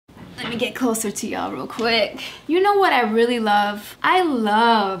Let me get closer to y'all real quick. You know what I really love? I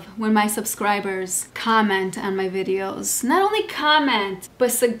love when my subscribers comment on my videos. Not only comment,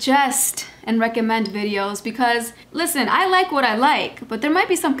 but suggest and recommend videos because, listen, I like what I like, but there might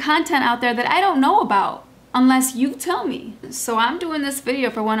be some content out there that I don't know about unless you tell me. So I'm doing this video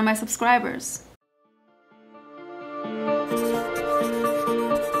for one of my subscribers.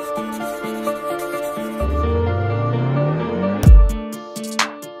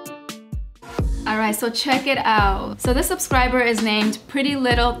 Alright, so check it out. So this subscriber is named Pretty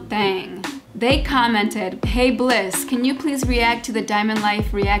Little Thing. They commented, "Hey Bliss, can you please react to the Diamond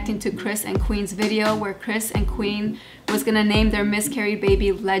Life reacting to Chris and Queen's video where Chris and Queen was gonna name their miscarried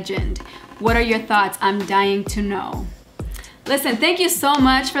baby Legend? What are your thoughts? I'm dying to know." Listen, thank you so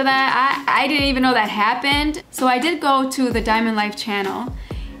much for that. I didn't even know that happened. So I did go to the Diamond Life channel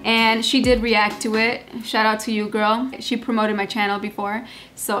and she did react to it. Shout out to you, girl. She promoted my channel before,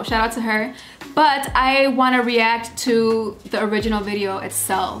 so shout out to her. But I want to react to the original video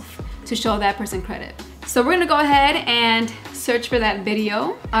itself to show that person credit. So we're gonna go ahead and search for that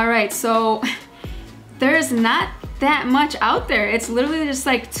video. All right, so there's not that much out there. It's literally just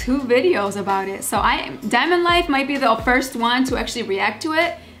like 2 videos about it. So Diamond Life might be the first one to actually react to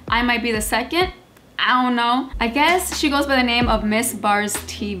it. I might be the second. I don't know. I guess she goes by the name of Miss Bars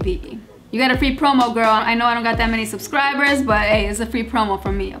TV. You got a free promo, girl. I know I don't got that many subscribers, but hey, it's a free promo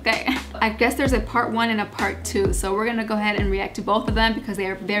from me, okay? I guess there's a part 1 and a part 2, so we're gonna go ahead and react to both of them because they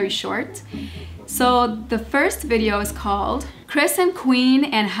are very short. So the first video is called Chris and Queen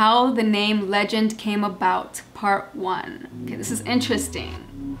and How the Name Legend Came About, Part 1. Okay, this is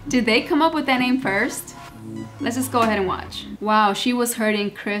interesting. Did they come up with that name first? Let's just go ahead and watch. Wow, she was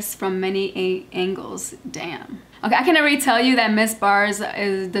hurting Chris from many angles. Damn. Okay, I can already tell you that Miss Bars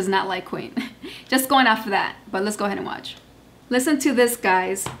does not like Queen. Just going off of that, but let's go ahead and watch. Listen to this,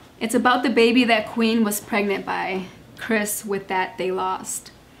 guys. It's about the baby that Queen was pregnant by. Chris with that they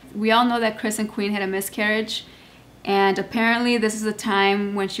lost. We all know that Chris and Queen had a miscarriage, and apparently this is the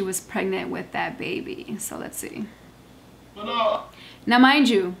time when she was pregnant with that baby. So let's see. Now mind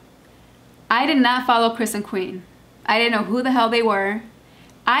you, I did not follow Chris and Queen. I didn't know who the hell they were.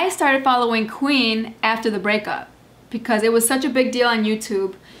 I started following Queen after the breakup because it was such a big deal on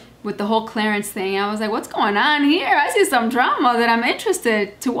YouTube with the whole Clarence thing. I was like, what's going on here? I see some drama that I'm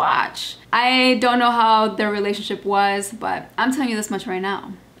interested to watch. I don't know how their relationship was, but I'm telling you this much right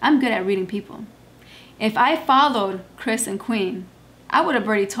now. I'm good at reading people. If I followed Chris and Queen, I would have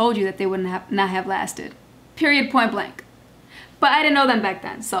already told you that they would not have lasted. Period, point blank. But I didn't know them back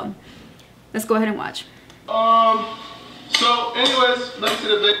then, so let's go ahead and watch. So anyways, let's see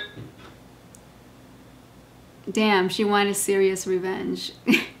the video. Damn, she wanted serious revenge.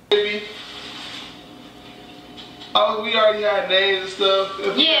 Baby. Oh, we already had names and stuff.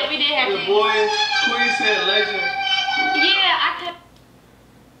 Yeah, we did have names. The boy, Queen said Legend. Yeah, I kept...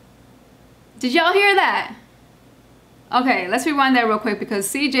 Did y'all hear that? Okay, let's rewind that real quick because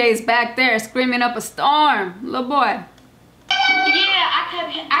CJ is back there screaming up a storm. Little boy. Yeah,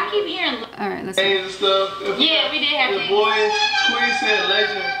 I keep hearing. Alright, let's names and stuff. Yeah, we did have the boy, Queen said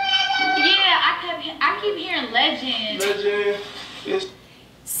Legend. Yeah, I keep hearing Legend. Legend.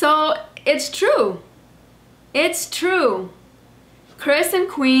 So it's true. It's true. Chris and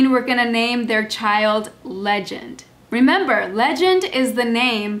Queen were gonna name their child Legend. Remember, Legend is the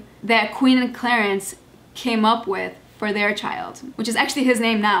name that Queen and Clarence came up with for their child, which is actually his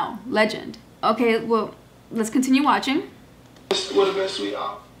name now, Legend. Okay, well, let's continue watching. Would have been sweet.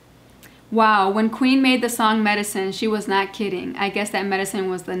 Wow, when Queen made the song Medicine, she was not kidding. I guess that medicine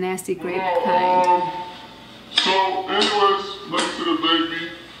was the nasty grape kind. So anyways, next to the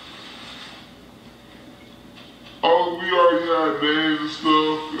baby. Oh, we already had names and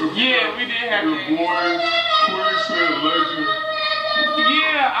stuff. Yeah, we did have names. The boy, Queen said Legend.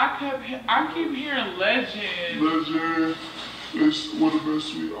 Yeah, I keep hearing Legend. Legend. It would have been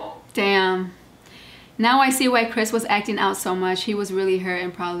sweet. Damn. Now I see why Chris was acting out so much. He was really hurt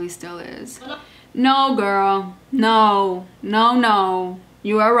and probably still is. No, girl. No. No, no.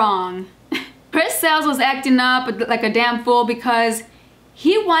 You are wrong. Chris SAILS was acting up like a damn fool because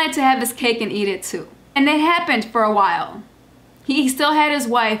he wanted to have his cake and eat it too. And it happened for a while. He still had his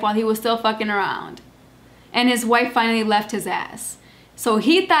wife while he was still fucking around. And his wife finally left his ass. So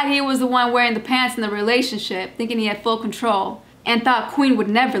he thought he was the one wearing the pants in the relationship, thinking he had full control, and thought Queen would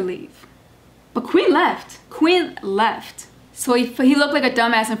never leave. But Queen left. Queen left. So he looked like a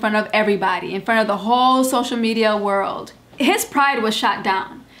dumbass in front of everybody, in front of the whole social media world. His pride was shot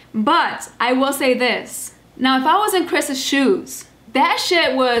down. But I will say this. Now, if I was in Chris's shoes, that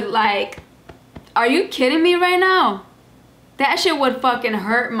shit would like, are you kidding me right now? That shit would fucking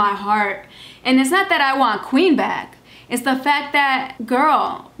hurt my heart. And it's not that I want Queen back. It's the fact that,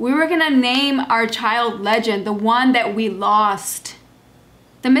 girl, we were gonna name our child Legend, the one that we lost.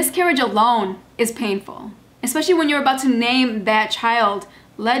 The miscarriage alone is painful, especially when you're about to name that child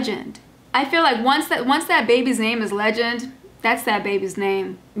Legend. I feel like once that baby's name is Legend, that's that baby's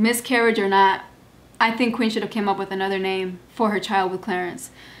name. Miscarriage or not, I think Queen should have came up with another name for her child with Clarence.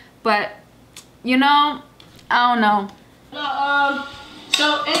 But, you know, I don't know. No,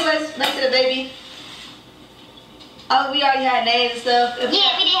 so anyways, back to the baby. Oh, we already had names and stuff. Yeah, we did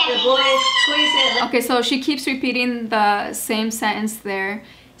have the names. boys. Queen said. Okay, so she keeps repeating the same sentence there.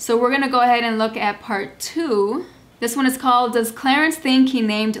 So we're gonna go ahead and look at part 2. This one is called, Does Clarence Think He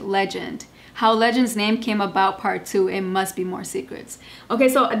Named Legend? How Legend's name came about, part 2. It must be more secrets. Okay,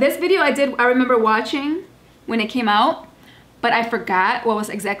 so this video I remember watching when it came out, but I forgot what was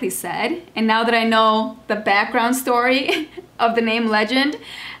exactly said. And now that I know the background story of the name Legend,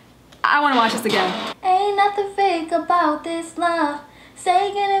 I wanna watch this again. Ain't nothing fake about this love.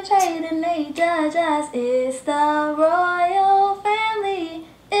 Say getting paid and they judge us. It's the royal family.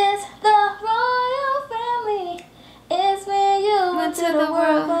 It's the royal family. It's when you went to the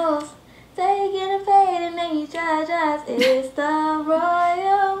world goes. Say getting paid and they judge us. It's the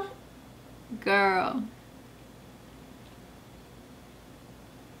royal. Girl.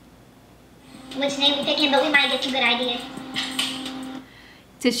 Which name we picking, but we might get some good ideas.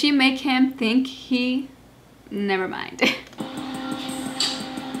 Did she make him think he... Never mind.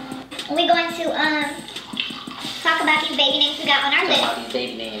 We're going to talk about these baby names we got on our Talk about list. these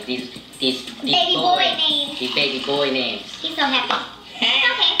baby names. These Baby boy names. These baby boy names. He's so happy.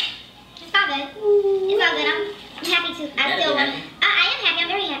 It's okay. It's all good. It's all good. I'm happy too. I gotta still be want. happy. I am happy. I'm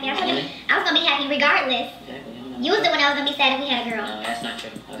very happy. I was gonna be happy regardless. Exactly. You was the one that was gonna be sad if we had a girl. No, that's not true.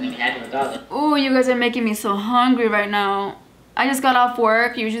 I was gonna be happy regardless. Oh, you guys are making me so hungry right now. I just got off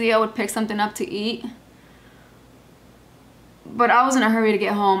work. Usually I would pick something up to eat. But I was in a hurry to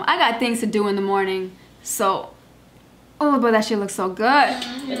get home. I got things to do in the morning. So, oh, but that shit looks so good.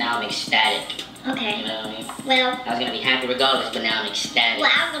 But now I'm ecstatic. Okay. You know what I mean? Well, I was gonna be happy regardless, but now I'm ecstatic.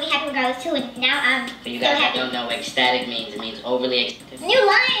 well, I was gonna be happy regardless too, and now I'm For you still guys that happy. don't know what ecstatic means, it means overly ecstatic. You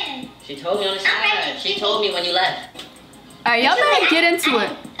lying? She told me on the I'm ready. side. She told me when you left. Alright, y'all better get into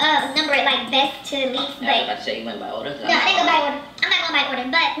it. Number it like best to least, I was but about to say you went by order. no, I didn't go by order. I'm not going by order,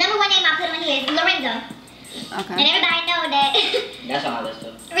 but number one name I put on here is Lorenzo, and Okay. everybody know that. That's on my list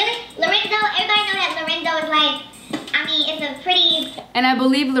too. Really, Lorenzo? Everybody know that Lorenzo is like, I mean, it's a pretty. And I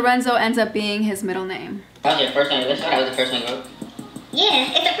believe Lorenzo ends up being his middle name. That was your first one you listed? That was the first one you wrote?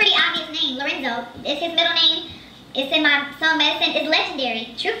 Yeah, it's a pretty obvious name, Lorenzo. It's his middle name. It's in my song medicine. It's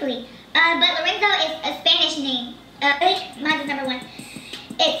legendary, truthfully. But Lorenzo is a Spanish name. Mine's is number one.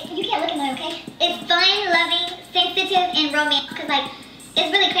 You can't look at mine, okay? It's fun, loving, sensitive, and romantic. Cause like, it's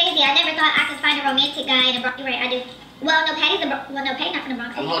really crazy. I never thought I could find a romantic guy in a Bronx. You're right, I do. Well, no, Patty's no, Patty's not from the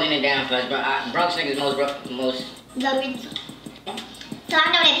Bronx. I'm holding it down for us, bro. Bronx niggas most. Lorenzo. So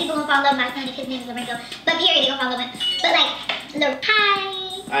I know that people gonna fall in love with my son if his name is Lorenzo. But period, they gonna fall in love with him. But like, hi.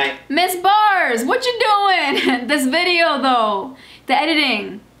 Alright. Miss Bars, what you doing? This video though, the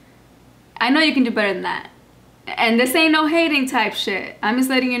editing. I know you can do better than that. And this ain't no hating type shit. I'm just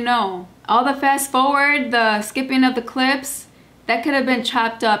letting you know. All the fast forward, the skipping of the clips, that could have been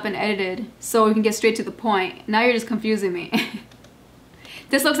chopped up and edited so we can get straight to the point. Now you're just confusing me.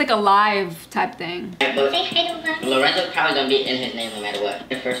 This looks like a live type thing. Say hi to him. Lorenzo's probably gonna be in his name no matter what.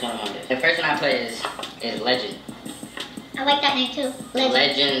 The first one I'm on this. The first one I put is Legend. I like that name too.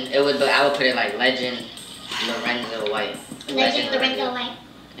 Legend. I would put it like Legend Lorenzo White. Legend Lorenzo White.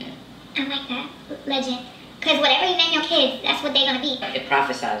 Yeah. I like that. Legend. Cause whatever you name your kids, that's what they're gonna be. It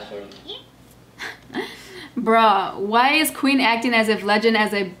prophesies for him. Bruh, why is Queen acting as if Legend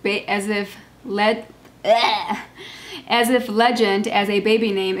as if Legend as a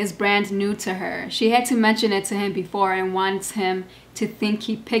baby name is brand new to her? She had to mention it to him before and wants him to think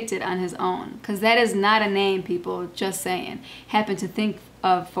he picked it on his own. Because that is not a name, people, just saying. Happen to think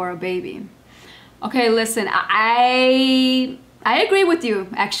of for a baby. Okay, listen, I agree with you,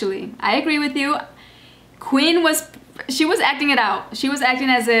 actually. I agree with you. Queen was acting it out. She was acting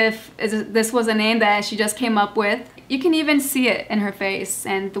as if this was a name that she just came up with. You can even see it in her face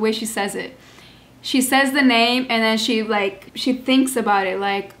and the way she says it. She says the name and then she thinks about it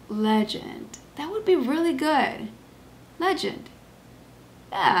like Legend. That would be really good. Legend.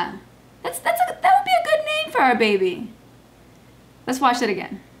 Yeah. That would be a good name for our baby. Let's watch it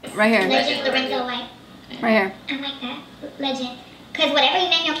again. Right here. Legend Lorenzo White. Right here. I like that. Legend. Cause whatever you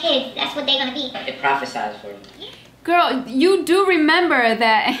name your kids, that's what they're gonna be. It prophesies for him. Girl, you do remember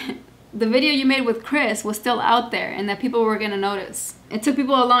that the video you made with Chris was still out there and that people were gonna notice. It took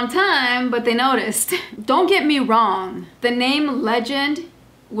people a long time, but they noticed. Don't get me wrong. The name Legend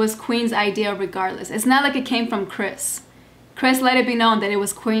was Queen's idea regardless. It's not like it came from Chris. Chris let it be known that it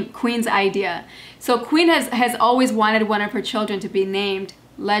was Queen's idea. So Queen has always wanted one of her children to be named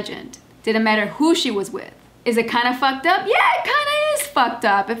Legend. Didn't matter who she was with. Is it kind of fucked up? Yeah, it kind of is fucked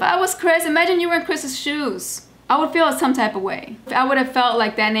up. If I was Chris, imagine you were in Chris's shoes. I would feel some type of way. I would have felt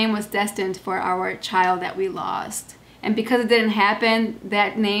like that name was destined for our child that we lost. And because it didn't happen,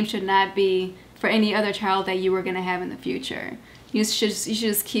 that name should not be for any other child that you were gonna have in the future. You should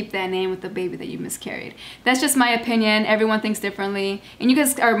just keep that name with the baby that you miscarried. That's just my opinion. Everyone thinks differently. And you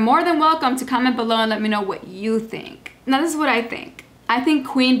guys are more than welcome to comment below and let me know what you think. Now this is what I think. I think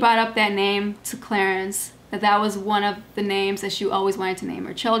Queen brought up that name to Clarence, that was one of the names that she always wanted to name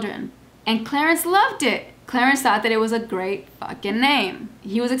her children. And Clarence loved it. Clarence thought that it was a great fucking name.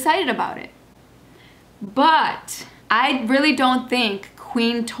 He was excited about it. But I really don't think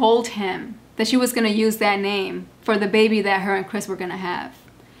Queen told him that she was gonna use that name for the baby that her and Chris were gonna have.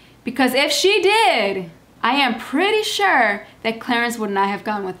 Because if she did, I am pretty sure that Clarence would not have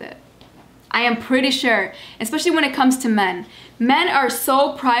gone with it. I am pretty sure, especially when it comes to men. Men are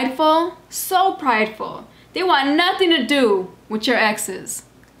so prideful, so prideful. They want nothing to do with your exes.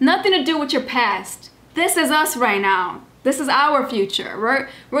 Nothing to do with your past. This is us right now. This is our future. We're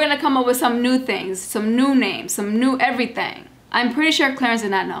gonna come up with some new things, some new names, some new everything. I'm pretty sure Clarence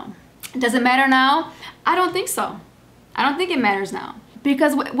did not know. Does it matter now? I don't think so. I don't think it matters now.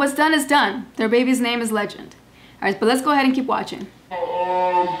 Because what's done is done. Their baby's name is Legend. All right, but let's go ahead and keep watching. So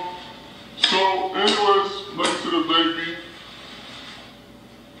anyways, back to the baby.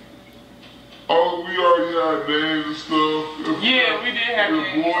 Oh, we already had names and stuff. Yeah, we did have the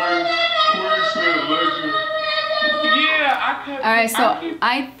names. boys, Queen said Legend. Yeah, I kept. All right, so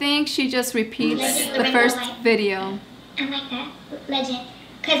I think she just repeats the first video. I like that. Legend.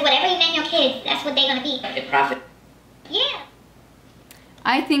 Because whatever you name your kids, that's what they're going to be. A prophet. Yeah.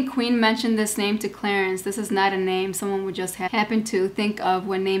 I think Queen mentioned this name to Clarence. This is not a name someone would just happen to think of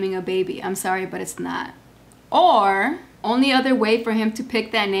when naming a baby. I'm sorry, but it's not. Or, only other way for him to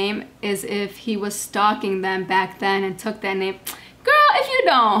pick that name is if he was stalking them back then and took that name. Girl, if you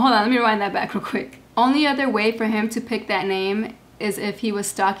don't, hold on, let me rewind that back real quick. Only other way for him to pick that name is if he was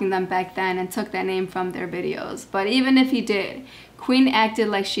stalking them back then and took that name from their videos. But even if he did, Queen acted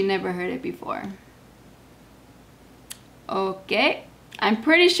like she never heard it before. Okay. I'm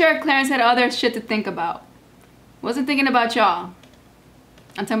pretty sure Clarence had other shit to think about. Wasn't thinking about y'all.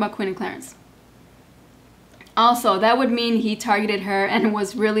 I'm talking about Queen and Clarence. Also, that would mean he targeted her and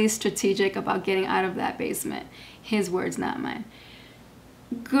was really strategic about getting out of that basement. His words, not mine.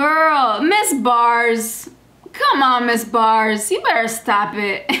 Girl, Miss Bars. Come on, Miss Bars. You better stop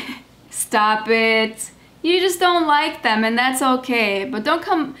it. Stop it. You just don't like them, and that's okay. But don't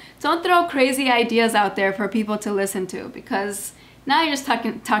throw crazy ideas out there for people to listen to, because now you're just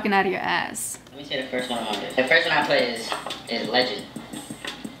talking out of your ass. Let me say the first one I'm on. The first one I play is Legend.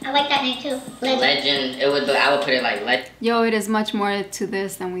 I like that name too. Legend. I would put it like Legend. Yo, it is much more to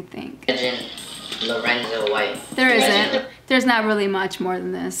this than we think. Legend Lorenzo White. There Legend. isn't. There's not really much more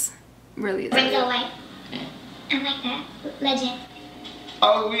than this. Really isn't. Lorenzo White. I like that. Legend.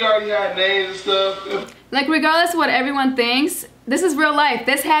 Oh, we already had names and stuff. Like, regardless of what everyone thinks, this is real life.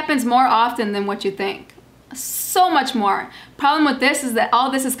 This happens more often than what you think. So much more. Problem with this is that all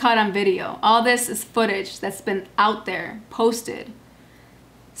this is caught on video. All this is footage that's been out there, posted.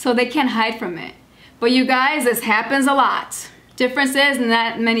 So they can't hide from it. But you guys, this happens a lot. Difference is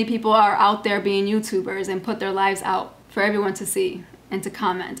not many people are out there being YouTubers and put their lives out for everyone to see and to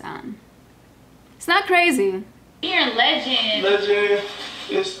comment on. It's not crazy. You're a legend. Legend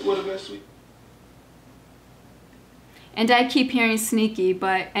is one of the best we. And I keep hearing sneaky,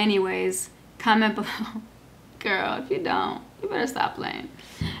 but anyways, comment below. Girl, if you don't, you better stop playing.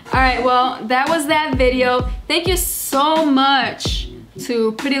 Alright, well, that was that video. Thank you so much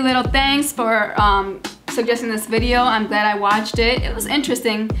to Pretty Little Thanks for suggesting this video. I'm glad I watched it. It was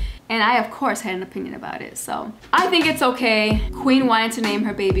interesting, and I, of course, had an opinion about it. So, I think it's okay. Queen wanted to name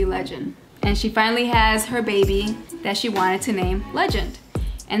her baby Legend. And she finally has her baby that she wanted to name Legend.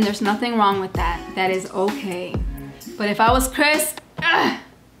 And there's nothing wrong with that. That is okay. But if I was Chris,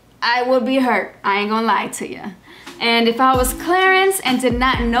 I would be hurt. I ain't gonna lie to you. And if I was Clarence and did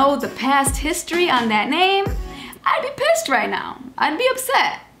not know the past history on that name, I'd be pissed right now. I'd be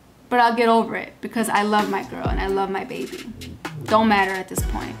upset. But I'll get over it because I love my girl and I love my baby. Don't matter at this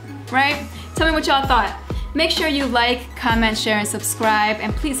point, right? Tell me what y'all thought. Make sure you like, comment, share, and subscribe,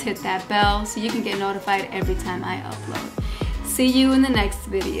 and please hit that bell so you can get notified every time I upload. See you in the next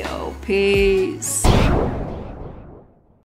video. Peace.